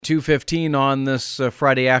2:15 on this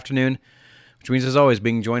Friday afternoon, which means, as always,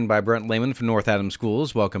 being joined by Brent Lehman from North Adams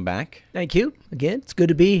Schools. Welcome back. Thank you. Again, it's good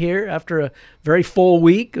to be here after a very full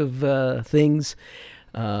week of things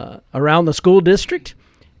around the school district,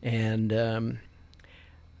 and a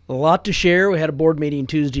lot to share. We had a board meeting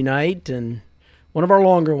Tuesday night, and one of our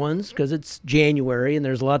longer ones because it's January and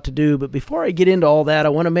there's a lot to do. But before I get into all that, I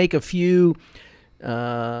want to make a few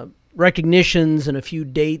recognitions and a few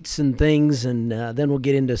dates and things, and then we'll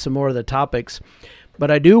get into some more of the topics. But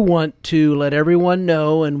I do want to let everyone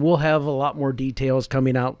know, and we'll have a lot more details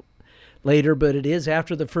coming out later, but it is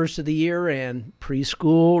after the first of the year, and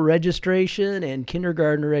preschool registration and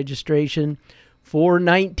kindergarten registration for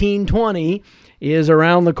 1920 is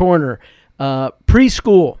around the corner.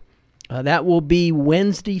 Preschool, that will be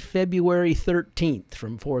Wednesday, February 13th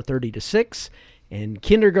from 4:30 to 6. And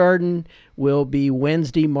kindergarten will be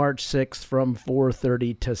Wednesday, March 6th from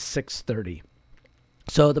 4:30 to 6:30.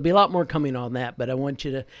 So there'll be a lot more coming on that, but I want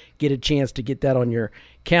you to get a chance to get that on your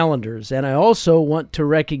calendars. And I also want to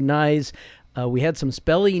recognize we had some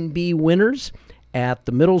spelling bee winners at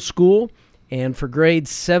the middle school. And for grades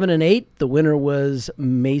 7 and 8, the winner was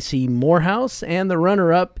Macy Morehouse, and the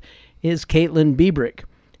runner-up is Caitlin Biebrick.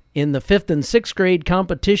 In the 5th and 6th grade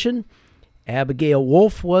competition, Abigail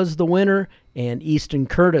Wolf was the winner, and Easton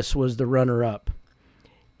Curtis was the runner-up.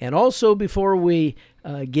 And also, before we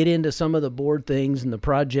get into some of the board things and the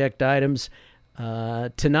project items,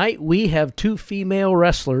 tonight we have 2 female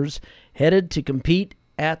wrestlers headed to compete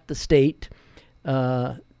at the state.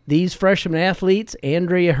 These freshman athletes,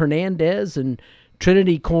 Andrea Hernandez and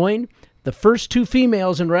Trinity Coyne, the first 2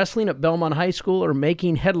 females in wrestling at Belmont High School, are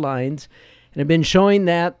making headlines and have been showing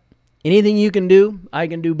that anything you can do, I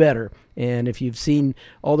can do better. And if you've seen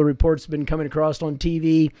all the reports that have been coming across on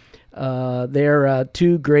TV, they're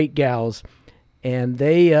 2 great gals. And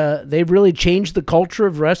they've really changed the culture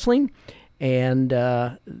of wrestling. And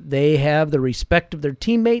they have the respect of their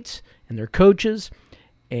teammates and their coaches,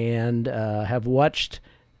 and have watched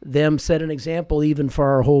them set an example even for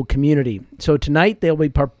our whole community. So tonight they'll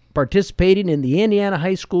be participating in the Indiana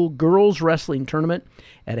High School Girls Wrestling Tournament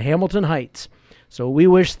at Hamilton Heights. So we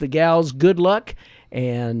wish the gals good luck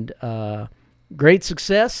and great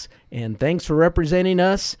success, and thanks for representing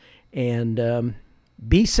us, and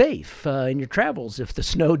be safe in your travels if the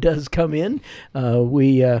snow does come in.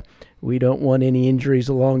 We don't want any injuries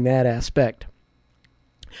along that aspect.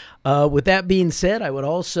 With that being said, I would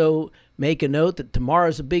also make a note that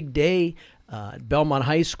tomorrow's a big day. At Belmont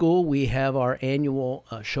High School, we have our annual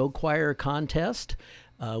show choir contest,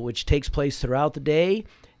 which takes place throughout the day.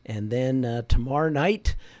 And then tomorrow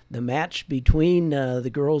night, the match between the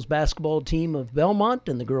girls' basketball team of Belmont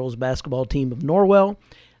and the girls' basketball team of Norwell.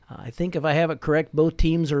 I think if I have it correct, both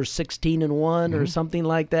teams are 16-1 or something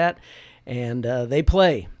like that. And they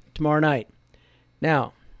play tomorrow night.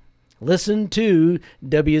 Now, listen to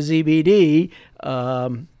WZBD.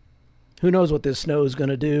 Who knows what this snow is going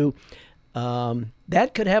to do?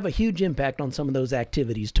 That could have a huge impact on some of those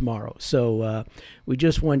activities tomorrow. So we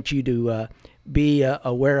just want you to be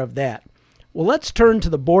aware of that. Well, let's turn to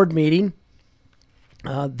the board meeting.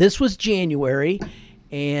 This was January,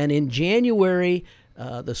 and in January,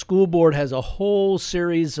 the school board has a whole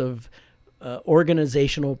series of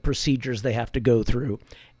organizational procedures they have to go through.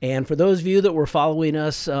 And for those of you that were following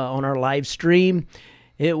us on our live stream,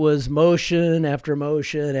 it was motion after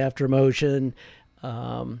motion after motion.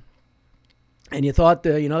 And you thought,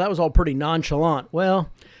 that was all pretty nonchalant. Well,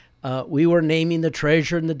 we were naming the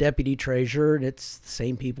treasurer and the deputy treasurer, and it's the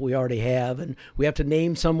same people we already have. And we have to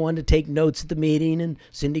name someone to take notes at the meeting, and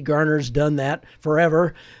Cindy Garner's done that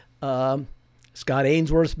forever. Scott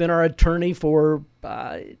Ainsworth's been our attorney for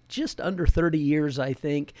just under 30 years, I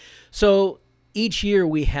think. So each year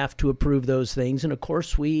we have to approve those things. And, of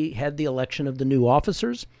course, we had the election of the new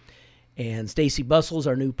officers. And Stacy Bussel's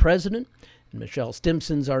our new president. And Michelle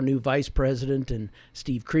Stimson's our new vice president. And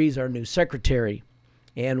Steve Cree's our new secretary.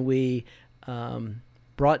 And we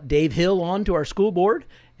brought Dave Hill on to our school board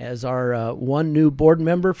as our one new board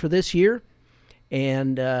member for this year.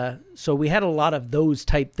 And so we had a lot of those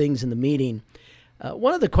type things in the meeting.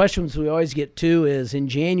 One of the questions we always get to is in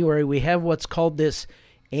January, we have what's called this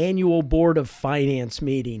annual Board of Finance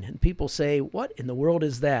meeting. And people say, what in the world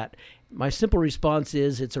is that? My simple response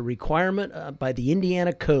is it's a requirement by the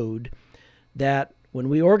Indiana Code that when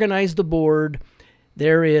we organize the board,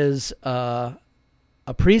 there is a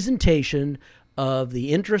presentation of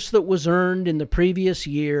the interest that was earned in the previous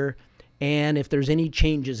year and if there's any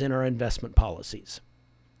changes in our investment policies.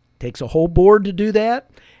 It takes a whole board to do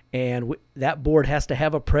that, and that board has to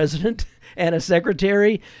have a president and a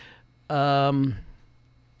secretary. It's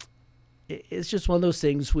it's just one of those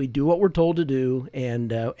things. We do what we're told to do,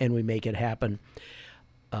 and we make it happen.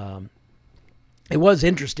 It was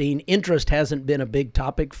interesting. Interest hasn't been a big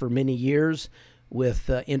topic for many years with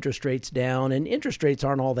interest rates down, and interest rates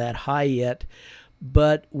aren't all that high yet,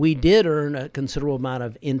 but we did earn a considerable amount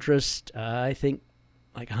of interest, I think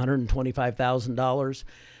like $125,000.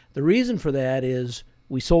 The reason for that is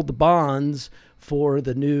we sold the bonds for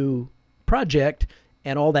the new project,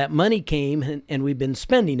 and all that money came, and we've been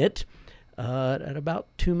spending it at about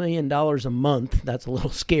 $2 million a month. That's a little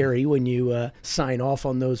scary when you sign off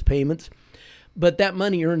on those payments. But that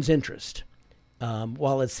money earns interest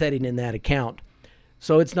while it's sitting in that account.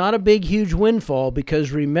 So it's not a big, huge windfall,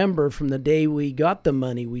 because remember, from the day we got the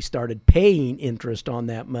money, we started paying interest on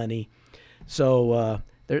that money. So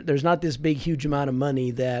there's not this big, huge amount of money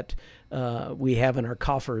that we have in our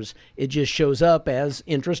coffers. It just shows up as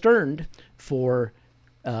interest earned for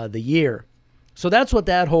the year. So that's what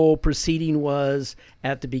that whole proceeding was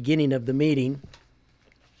at the beginning of the meeting.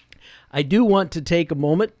 I do want to take a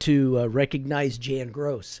moment to recognize Jan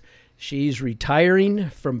Gross. She's retiring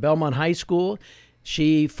from Belmont High School.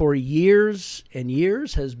 She, for years and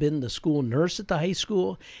years, has been the school nurse at the high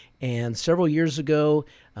school. And several years ago,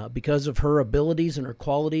 because of her abilities and her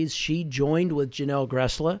qualities, she joined with Janelle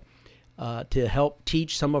Gressla to help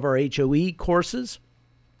teach some of our HOE courses,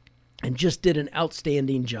 and just did an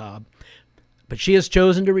outstanding job. But she has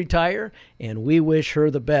chosen to retire, and we wish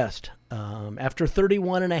her the best after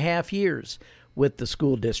 31 and a half years with the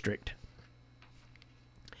school district.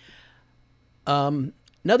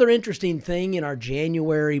 Another interesting thing in our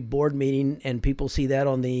January board meeting, and people see that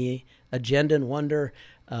on the agenda and wonder,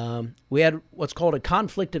 we had what's called a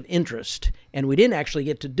conflict of interest, and we didn't actually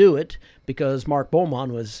get to do it because Mark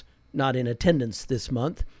Beaumont was not in attendance this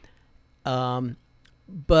month.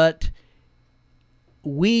 But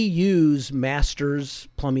we use Masters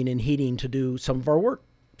Plumbing and Heating to do some of our work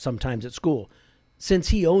sometimes at school. Since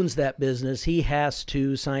he owns that business, he has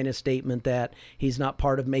to sign a statement that he's not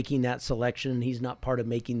part of making that selection. He's not part of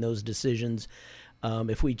making those decisions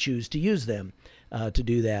if we choose to use them to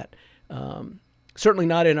do that. Certainly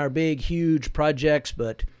not in our big, huge projects,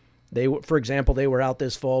 but they were, for example, they were out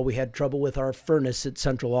this fall. We had trouble with our furnace at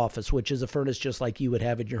central office, which is a furnace just like you would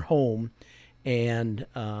have in your home. And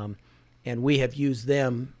we have used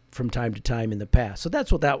them from time to time in the past. So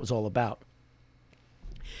that's what that was all about.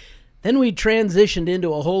 Then we transitioned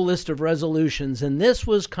into a whole list of resolutions, and this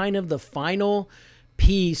was kind of the final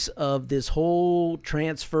piece of this whole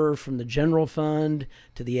transfer from the general fund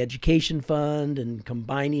to the education fund and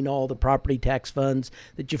combining all the property tax funds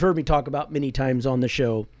that you've heard me talk about many times on the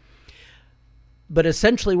show. But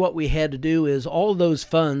essentially what we had to do is all those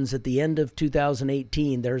funds at the end of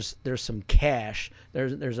 2018, there's some cash.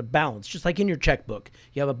 There's a balance, just like in your checkbook.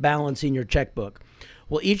 You have a balance in your checkbook.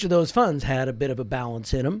 Well, each of those funds had a bit of a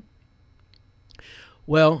balance in them.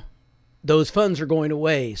 Well, those funds are going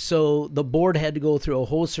away. So the board had to go through a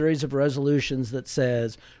whole series of resolutions that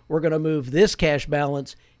says, we're going to move this cash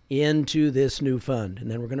balance into this new fund.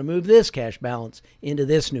 And then we're going to move this cash balance into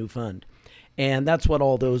this new fund. And that's what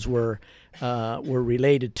all those were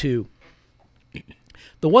related to.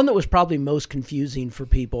 The one that was probably most confusing for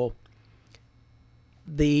people,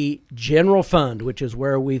 the general fund, which is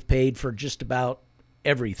where we've paid for just about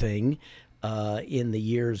everything in the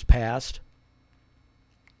years past.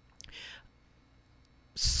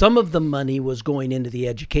 Some of the money was going into the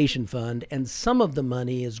education fund, and some of the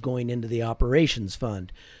money is going into the operations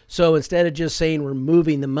fund. So instead of just saying we're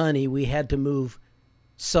moving the money, we had to move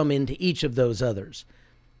some into each of those others.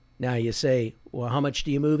 Now you say, well, how much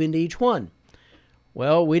do you move into each one?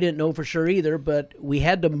 Well, we didn't know for sure either, but we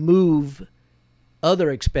had to move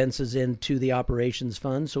other expenses into the operations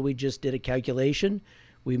fund, so we just did a calculation.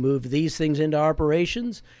 We moved these things into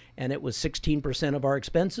operations, and it was 16% of our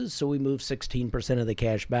expenses, so we moved 16% of the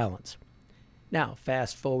cash balance. Now,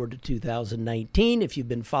 fast forward to 2019, if you've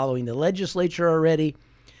been following the legislature already,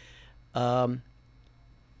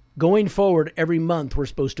 going forward every month we're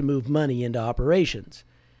supposed to move money into operations.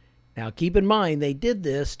 Now, keep in mind, they did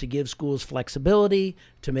this to give schools flexibility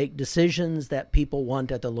to make decisions that people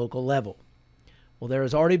want at the local level. Well, there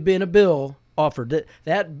has already been a bill offered.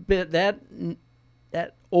 That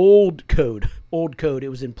old code, it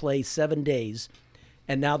was in place 7 days,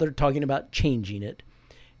 and now they're talking about changing it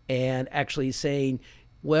and actually saying,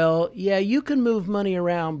 well, yeah, you can move money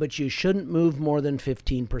around, but you shouldn't move more than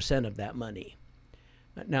 15% of that money.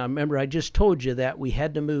 Now, remember, I just told you that we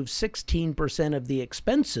had to move 16% of the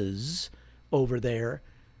expenses over there,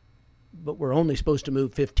 but we're only supposed to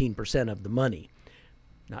move 15% of the money.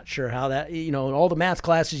 Not sure how that, in all the math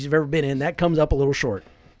classes you've ever been in, that comes up a little short.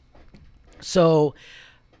 So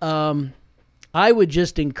I would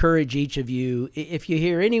just encourage each of you, if you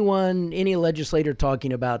hear any legislator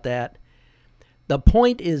talking about that, the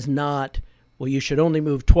point is not, well, you should only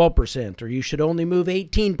move 12%, or you should only move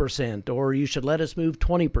 18%, or you should let us move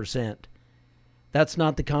 20%. That's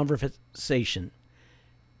not the conversation.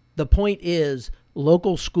 The point is,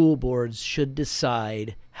 local school boards should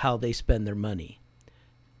decide how they spend their money.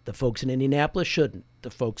 The folks in Indianapolis shouldn't. The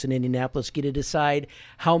folks in Indianapolis get to decide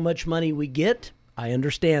how much money we get. I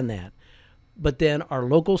understand that. But then our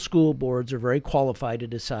local school boards are very qualified to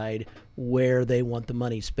decide where they want the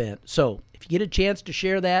money spent. So if you get a chance to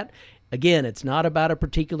share that, again, it's not about a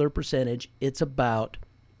particular percentage. It's about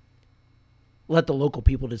let the local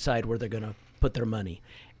people decide where they're going to put their money.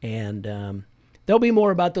 And there'll be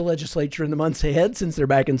more about the legislature in the months ahead since they're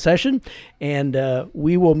back in session, and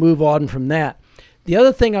we will move on from that. The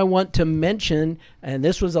other thing I want to mention, and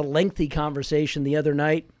this was a lengthy conversation the other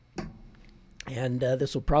night, and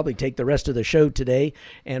this will probably take the rest of the show today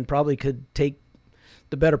and probably could take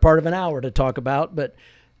the better part of an hour to talk about, but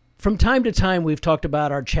from time to time we've talked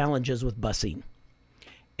about our challenges with busing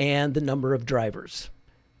and the number of drivers.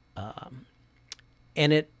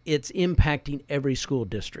 And it's impacting every school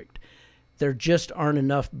district. There just aren't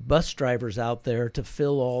enough bus drivers out there to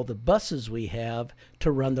fill all the buses we have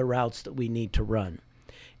to run the routes that we need to run.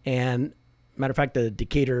 And matter of fact, the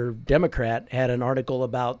Decatur Democrat had an article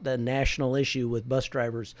about the national issue with bus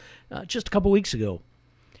drivers just a couple weeks ago.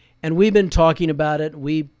 And we've been talking about it.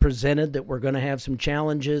 We presented that we're going to have some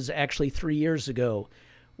challenges actually 3 years ago.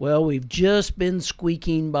 Well, we've just been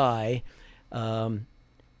squeaking by.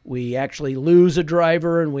 We actually lose a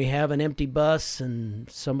driver and we have an empty bus and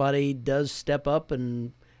somebody does step up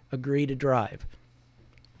and agree to drive.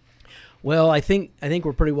 Well, I think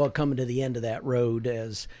we're pretty well coming to the end of that road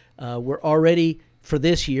as we're already for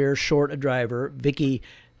this year short a driver. Vicki,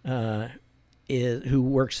 who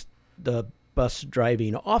works the bus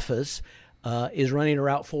driving office, is running her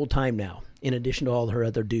route full time now, in addition to all her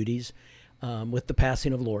other duties, with the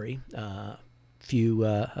passing of Lori a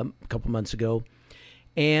couple months ago.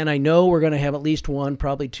 And I know we're going to have at least one,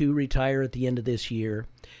 probably two retire at the end of this year.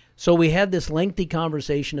 So we had this lengthy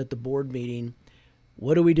conversation at the board meeting.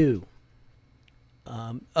 What do we do?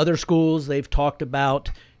 Other schools, they've talked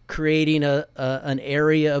about creating an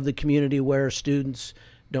area of the community where students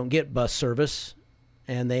don't get bus service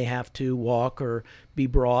and they have to walk or be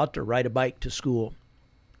brought or ride a bike to school.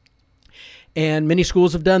 And many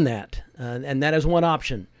schools have done that, and that is one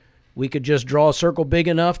option. We could just draw a circle big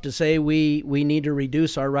enough to say we need to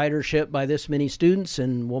reduce our ridership by this many students,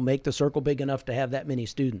 and we'll make the circle big enough to have that many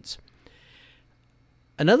students.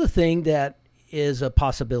 Another thing that is a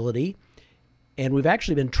possibility, and we've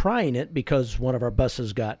actually been trying it because one of our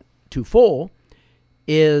buses got too full,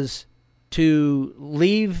 is to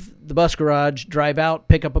leave the bus garage, drive out,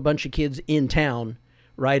 pick up a bunch of kids in town,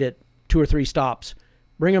 right at 2 or 3 stops,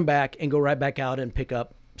 bring them back, and go right back out and pick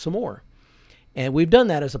up some more. And we've done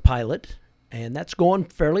that as a pilot, and that's going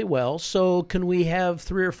fairly well. So can we have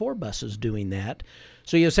 3 or 4 buses doing that?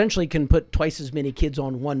 So you essentially can put twice as many kids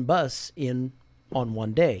on one bus on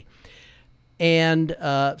one day. And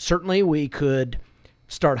certainly we could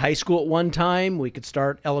start high school at one time. We could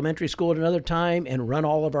start elementary school at another time and run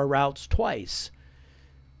all of our routes twice.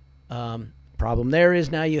 Problem there is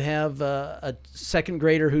now you have a second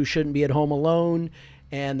grader who shouldn't be at home alone,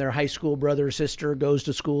 and their high school brother or sister goes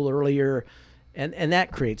to school earlier. And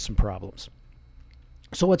that creates some problems.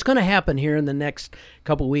 So what's going to happen here in the next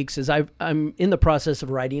couple of weeks is I'm in the process of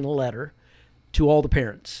writing a letter to all the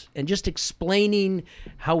parents and just explaining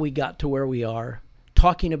how we got to where we are,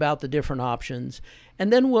 talking about the different options,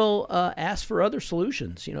 and then we'll ask for other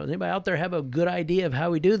solutions. Does anybody out there have a good idea of how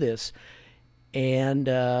we do this? And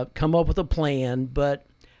come up with a plan. But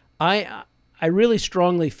I really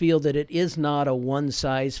strongly feel that it is not a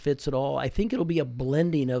one-size-fits-it-all. I think it'll be a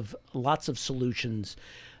blending of lots of solutions.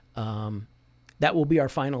 That will be our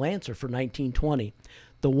final answer for 1920.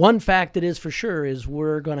 The one fact that is for sure is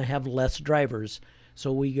we're going to have less drivers,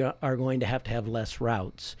 so we are going to have less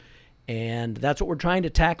routes. And that's what we're trying to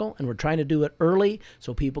tackle, and we're trying to do it early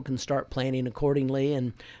so people can start planning accordingly.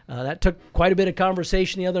 And that took quite a bit of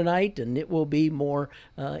conversation the other night, and it will be more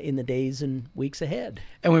in the days and weeks ahead.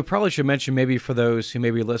 And we probably should mention, maybe for those who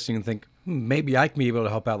may be listening and think, maybe I can be able to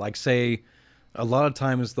help out. Like, say, a lot of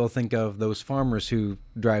times they'll think of those farmers who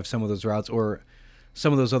drive some of those routes or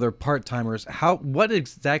some of those other part-timers. What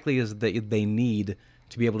exactly is it they need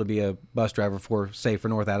to be able to be a bus driver for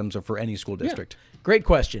North Adams or for any school district? Yeah. Great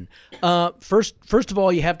question. First of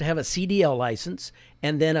all, you have to have a CDL license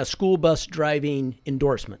and then a school bus driving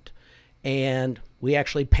endorsement. And we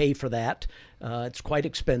actually pay for that. It's quite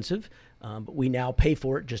expensive. But we now pay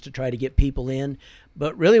for it just to try to get people in.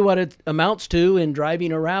 But really what it amounts to in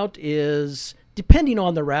driving a route is, depending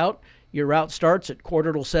on the route, your route starts at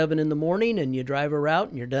 6:45 in the morning, and you drive a route,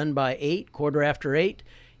 and you're done by 8, 8:15.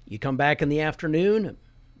 You come back in the afternoon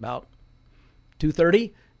about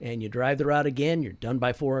 2:30, and you drive the route again. You're done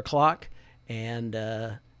by 4 o'clock. And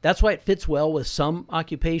that's why it fits well with some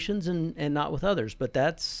occupations and not with others. But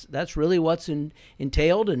that's really what's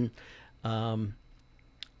entailed. And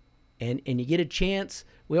you get a chance.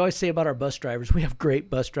 We always say about our bus drivers, we have great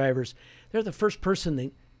bus drivers. They're the first person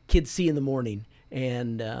that kids see in the morning,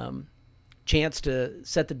 and chance to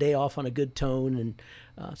set the day off on a good tone. And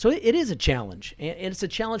so it is a challenge, and it's a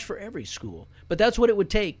challenge for every school. But that's what it would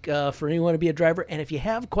take for anyone to be a driver. And if you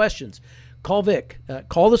have questions, call Vic.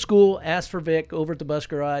 Call the school. Ask for Vic over at the bus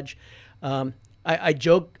garage. I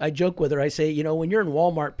joke with her. I say, when you're in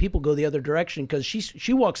Walmart, people go the other direction because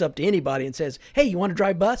she walks up to anybody and says, "Hey, you want to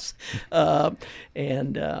drive bus?" And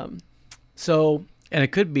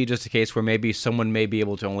it could be just a case where maybe someone may be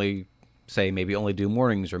able to only do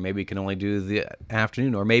mornings, or maybe can only do the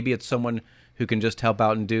afternoon, or maybe it's someone who can just help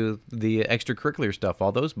out and do the extracurricular stuff,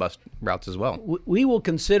 all those bus routes as well. We will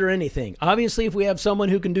consider anything. Obviously, if we have someone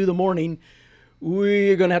who can do the morning,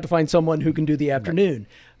 we're going to have to find someone who can do the afternoon.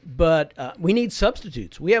 But we need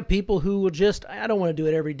substitutes. We have people who will just, I don't want to do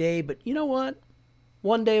it every day, but you know what?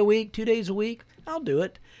 1 day a week, 2 days a week, I'll do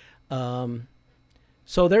it.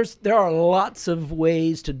 So there are lots of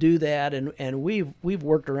ways to do that, and we've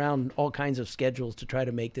worked around all kinds of schedules to try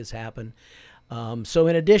to make this happen. So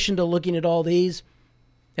in addition to looking at all these,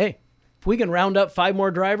 hey, if we can round up 5 more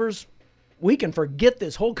drivers, we can forget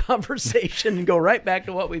this whole conversation and go right back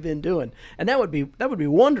to what we've been doing, and that would be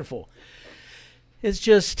wonderful. It's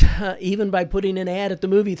just even by putting an ad at the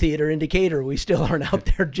movie theater in Decatur, we still aren't out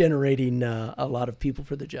there generating a lot of people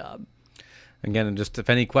for the job. Again, and just if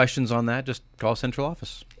any questions on that, just call central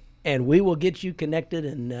office, and we will get you connected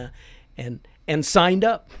and signed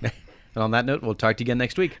up. And on that note, we'll talk to you again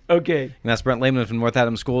next week. Okay. And that's Brent Lehman from North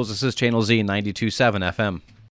Adams Schools. This is Channel Z 92.7 FM.